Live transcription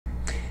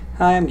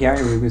Hi, I'm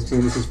Gary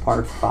Rubinstein. This is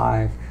part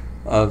 5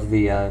 of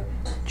the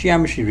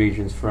Geometry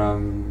Regents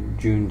from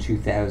June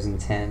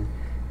 2010.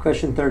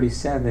 Question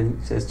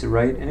 37 says to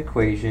write an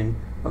equation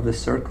of the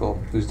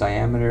circle whose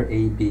diameter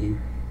AB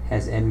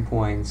has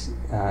endpoints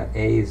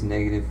A is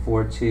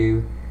 -4,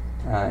 2,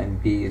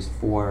 and B is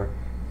 4,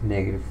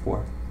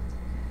 -4.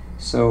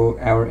 So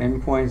our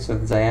endpoints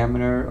of the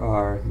diameter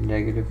are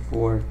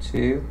 -4,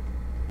 2,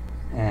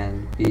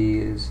 and B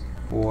is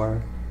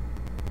 4,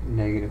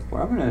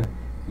 -4. I'm going to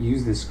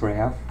use this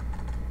graph.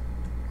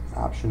 It's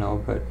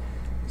optional, but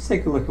let's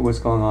take a look at what's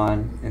going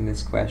on in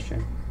this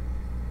question.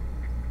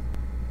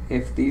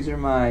 If these are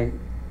my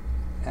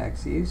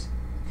axes,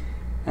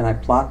 and I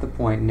plot the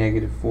point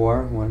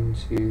 -4, 1,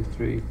 2,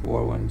 3,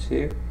 4, 1,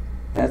 2,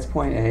 that's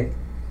point A,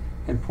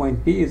 and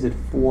point B is at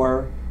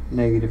 4,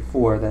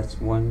 -4, that's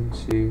 1,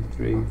 2,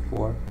 3,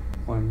 4,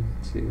 1,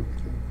 2,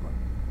 3, 4.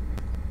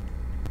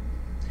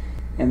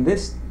 And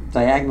this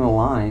diagonal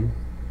line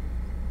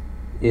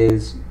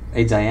is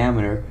a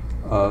diameter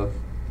of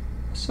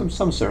some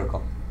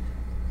circle.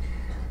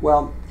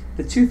 Well,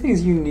 the two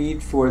things you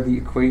need for the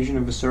equation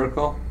of a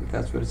circle, if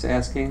that's what it's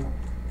asking,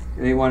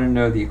 they want to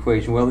know the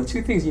equation. Well, the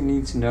two things you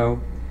need to know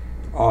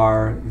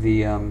are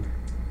the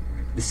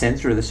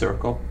center of the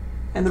circle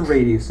and the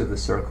radius of the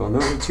circle. And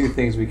those are two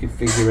things we could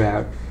figure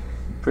out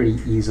pretty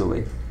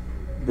easily.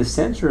 The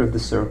center of the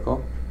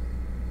circle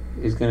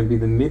is going to be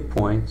the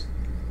midpoint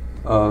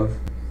of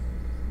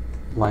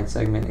line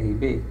segment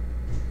AB.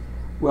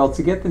 Well,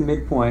 to get the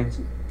midpoint,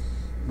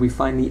 we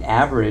find the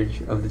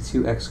average of the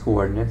two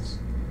x-coordinates.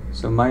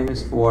 So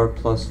 -4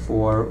 plus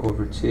 4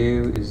 over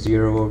 2 is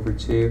 0 over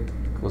 2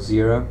 equals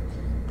 0.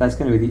 That's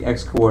going to be the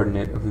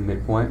x-coordinate of the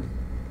midpoint.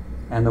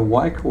 And the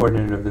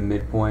y-coordinate of the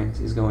midpoint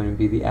is going to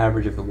be the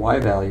average of the y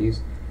values.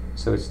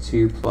 So it's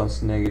 2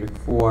 plus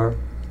 -4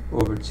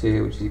 over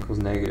 2, which equals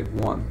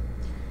 -1.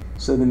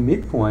 So the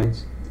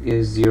midpoint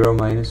is 0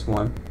 minus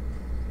 1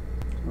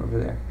 over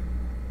there.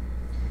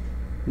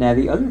 Now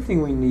the other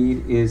thing we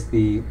need is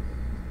the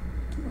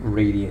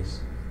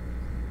radius.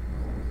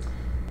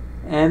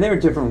 And there are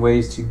different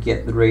ways to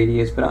get the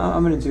radius, but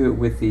I'm going to do it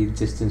with the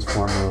distance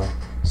formula.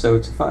 So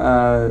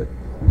the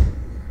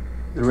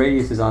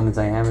radius is on the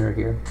diameter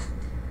here.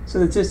 So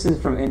the distance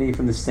from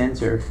the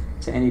center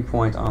to any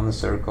point on the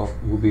circle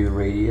will be the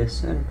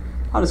radius. And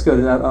I'll just go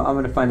to that. I'm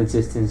going to find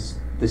this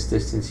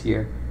distance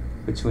here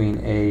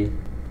between A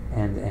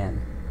and N.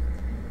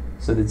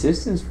 So the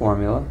distance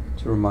formula,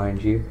 to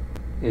remind you,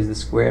 is the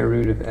square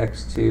root of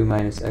x2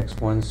 minus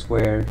x1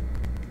 squared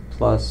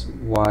plus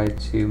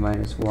y2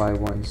 minus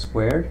y1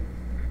 squared.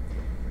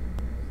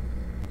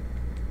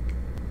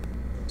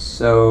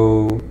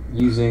 So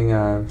using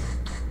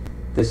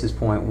this is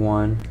point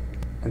 1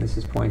 and this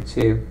is point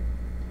 2,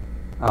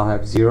 I'll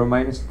have 0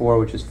 minus 4,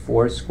 which is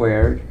 4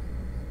 squared,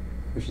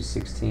 which is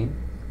 16,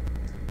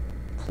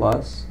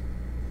 plus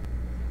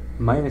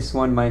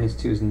 -1 minus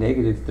 2 is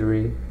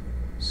 -3,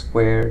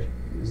 squared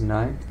is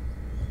 9.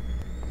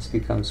 This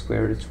becomes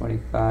square root of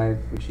 25,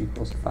 which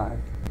equals 5.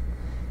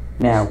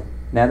 Now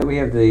that we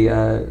have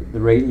the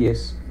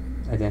radius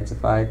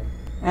identified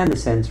and the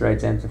center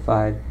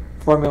identified,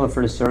 formula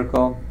for the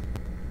circle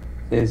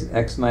is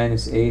x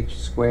minus h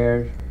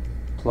squared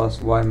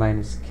plus y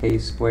minus k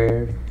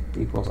squared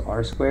equals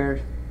r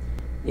squared.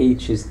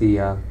 H is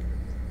the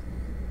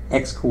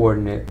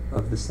x-coordinate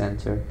of the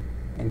center,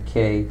 and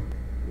k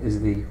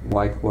is the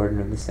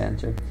y-coordinate of the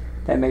center.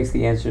 That makes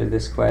the answer to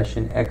this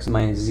question x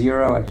minus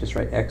 0. I just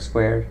write x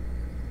squared.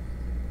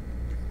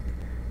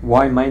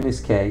 Y minus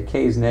k.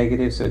 K is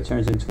negative, so it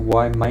turns into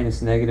y minus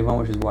 -1,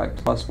 which is y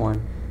plus 1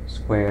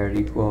 squared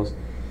equals.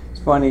 It's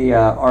funny,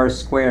 r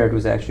squared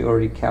was actually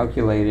already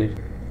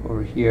calculated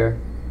over here,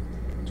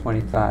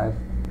 25.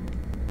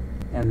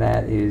 And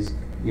that is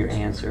your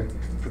answer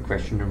for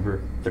question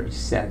number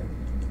 37.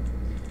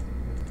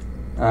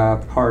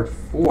 Part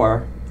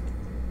 4,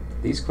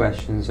 these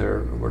questions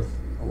are worth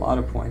a lot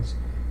of points.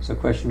 So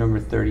question number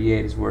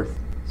 38 is worth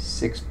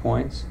 6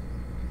 points.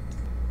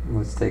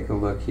 Let's take a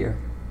look here.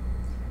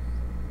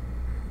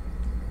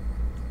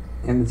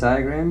 In the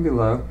diagram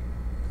below,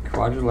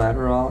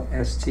 quadrilateral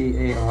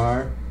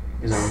STAR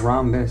is a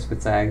rhombus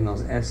with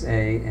diagonals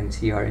SA and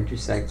TR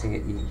intersecting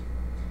at E.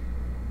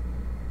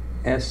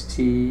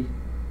 ST,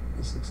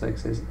 this looks like it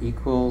says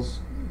equals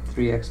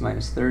 3x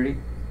minus 30,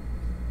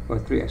 or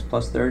 3x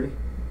plus 30. You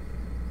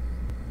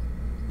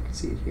can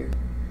see it here.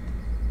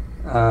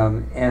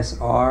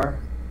 SR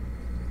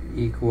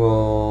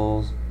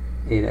equals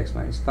 8x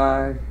minus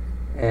 5,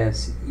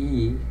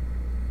 SE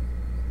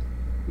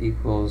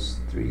equals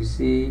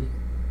 3z,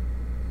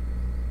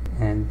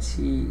 and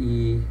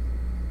TE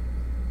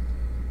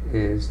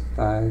is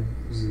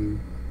 5z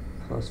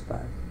plus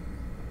 5,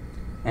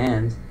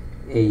 and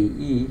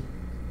AE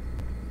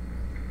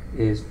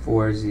is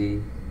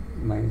 4z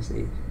minus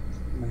 8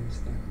 minus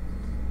that.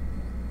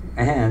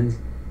 And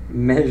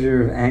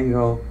measure of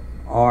angle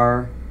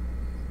RTA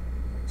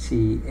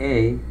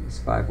is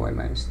 5y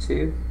minus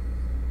 2,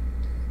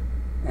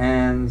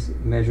 and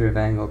measure of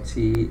angle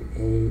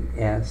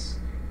TAS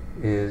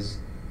is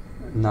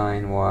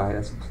 9y,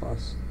 that's a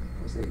plus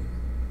equals 8.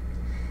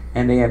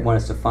 And they want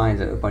us to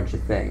find a bunch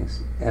of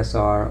things,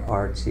 SR,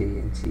 RT,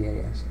 and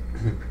TAS.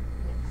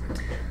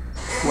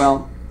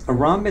 Well, a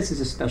rhombus is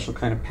a special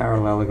kind of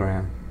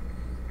parallelogram.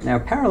 Now,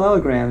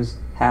 parallelograms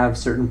have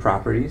certain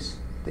properties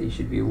that you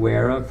should be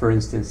aware of. For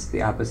instance,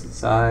 the opposite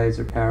sides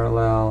are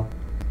parallel,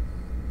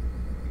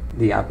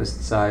 the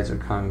opposite sides are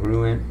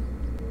congruent,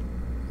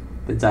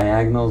 the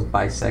diagonals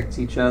bisect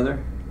each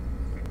other,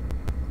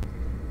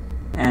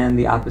 and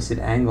the opposite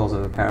angles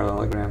of a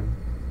parallelogram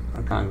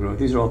are congruent.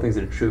 These are all things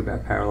that are true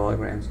about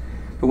parallelograms.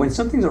 But when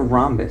something's a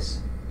rhombus,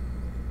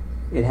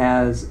 it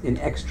has an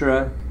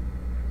extra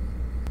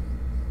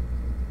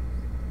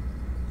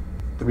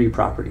 3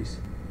 properties.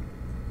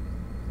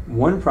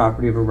 One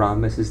property of a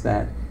rhombus is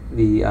that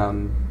the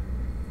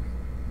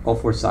all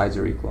 4 sides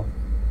are equal.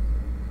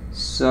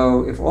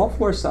 So if all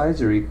 4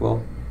 sides are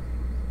equal,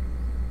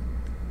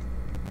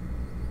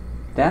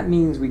 that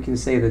means we can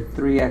say that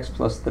 3x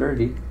plus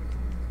 30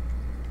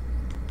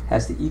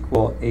 has to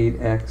equal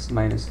 8x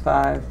minus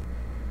 5.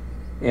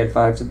 Add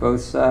 5 to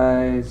both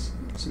sides,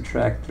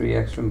 subtract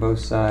 3x from both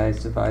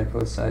sides, divide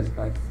both sides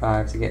by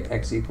 5 to get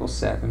x equals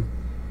 7.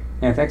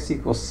 Now if x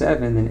equals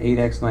 7, then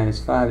 8x minus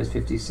 5 is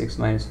 56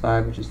 minus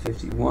 5, which is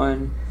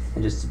 51.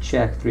 And just to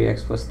check,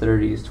 3x plus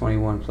 30 is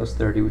 21 plus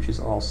 30, which is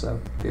also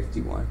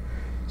 51.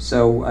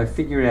 So I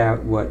figured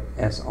out what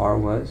SR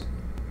was.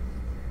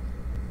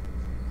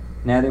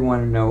 Now they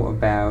want to know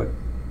about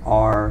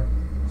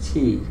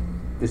RT,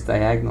 this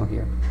diagonal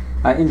here.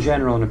 In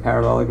general, in a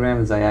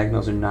parallelogram, the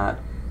diagonals are not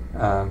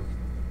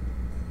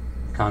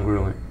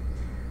congruent.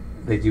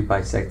 They do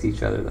bisect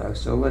each other, though.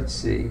 So let's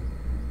see.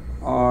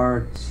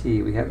 RT,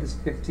 we have this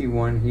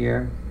 51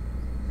 here.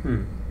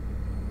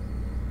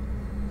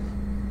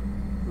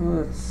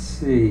 Let's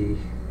see.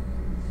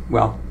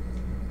 Well,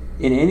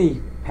 in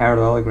any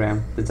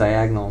parallelogram, the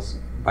diagonals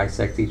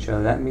bisect each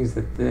other. That means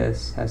that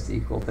this has to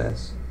equal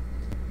this,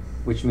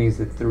 which means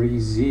that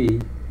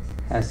 3z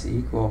has to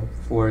equal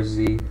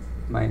 4z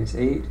minus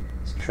 8.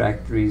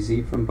 Subtract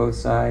 3z from both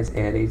sides,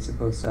 add 8 to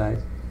both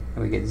sides,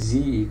 and we get z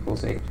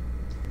equals 8.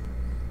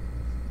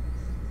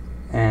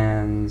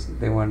 And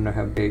they want to know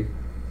how big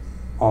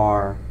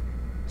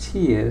RT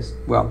is.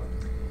 Well,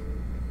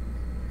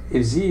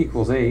 if z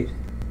equals 8,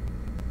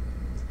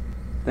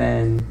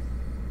 then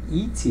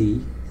ET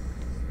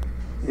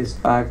is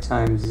 5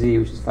 times z,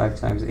 which is 5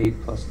 times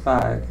 8 plus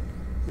 5,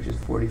 which is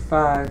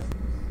 45,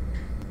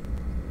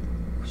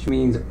 which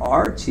means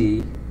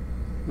RT,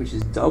 which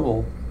is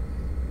double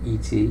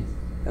ET,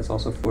 that's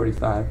also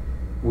 45,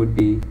 would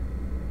be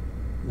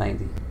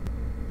 90.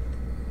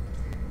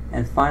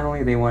 And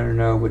finally, they want to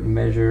know what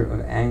measure of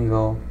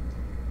angle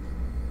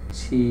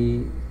TAS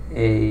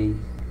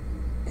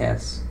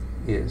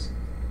is.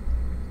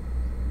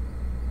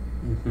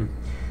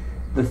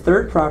 The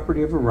third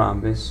property of a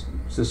rhombus,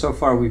 so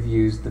far we've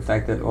used the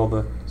fact that all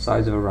the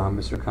sides of a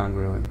rhombus are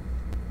congruent.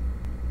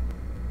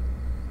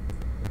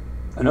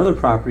 Another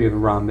property of a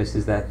rhombus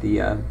is that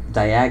the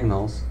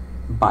diagonals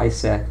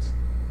bisect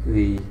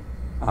the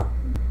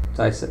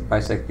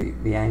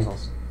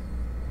angles.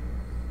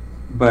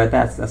 But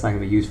that's not going to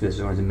be used for this.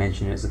 I wanted to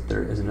mention it as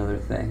another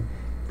thing.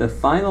 The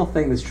final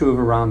thing that's true of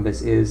a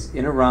rhombus is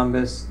in a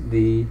rhombus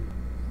the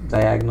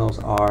diagonals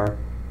are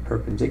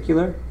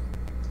perpendicular.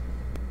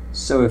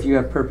 So if you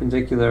have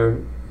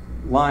perpendicular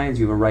lines,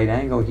 you have a right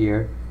angle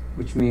here,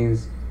 which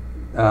means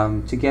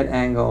to get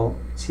angle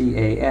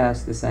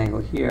TAS, this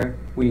angle here,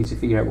 we need to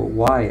figure out what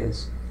y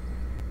is.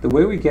 The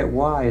way we get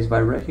y is by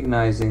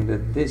recognizing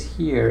that this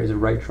here is a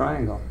right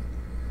triangle.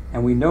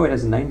 And we know it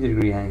has a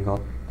 90-degree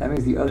angle. That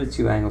means the other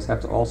two angles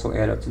have to also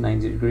add up to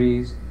 90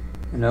 degrees.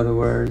 In other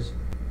words,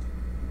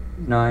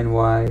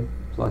 9y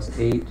plus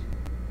 8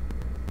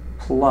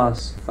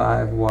 plus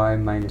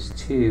 5y minus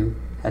 2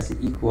 has to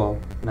equal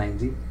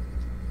 90.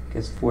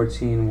 Gets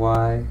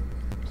 14y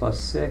plus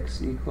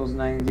 6 equals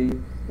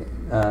 90.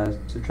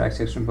 Subtract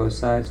 6 from both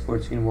sides.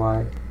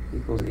 14y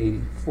equals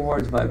 84.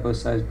 Divide both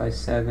sides by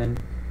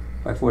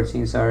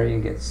 14,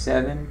 and get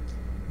 7.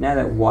 Now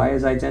that y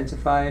is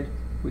identified,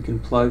 we can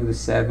plug the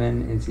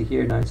 7 into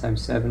here. 9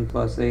 times 7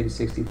 plus 8 is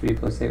 63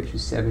 plus 8, which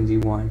is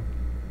 71,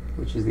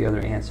 which is the other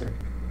answer.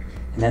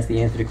 And that's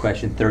the answer to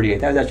question 38.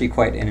 That was actually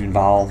quite an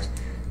involved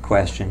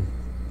question,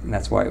 and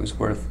that's why it was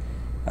worth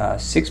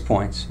 6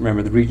 points.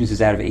 Remember, the Regents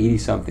is out of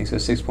 80-something, so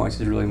 6 points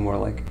is really more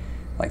like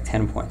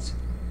 10 points.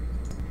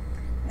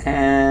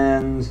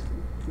 And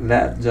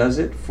that does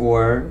it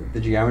for the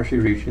Geometry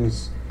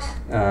Regents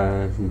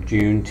from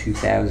June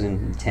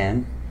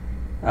 2010.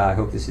 I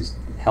hope this has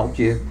helped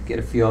you get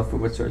a feel for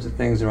what sorts of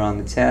things are on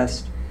the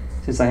test.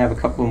 Since I have a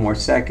couple more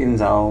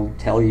seconds, I'll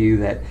tell you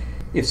that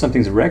if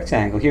something's a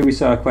rectangle, here we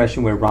saw a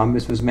question where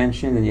rhombus was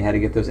mentioned and you had to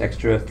get those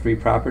extra 3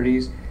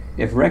 properties.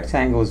 If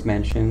rectangle is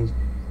mentioned,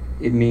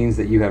 it means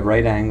that you have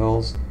right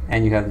angles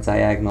and you have the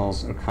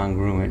diagonals are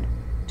congruent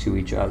to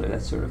each other.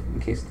 That's sort of in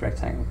case the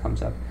rectangle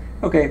comes up.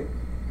 Okay,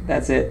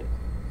 that's it.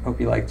 Hope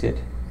you liked it.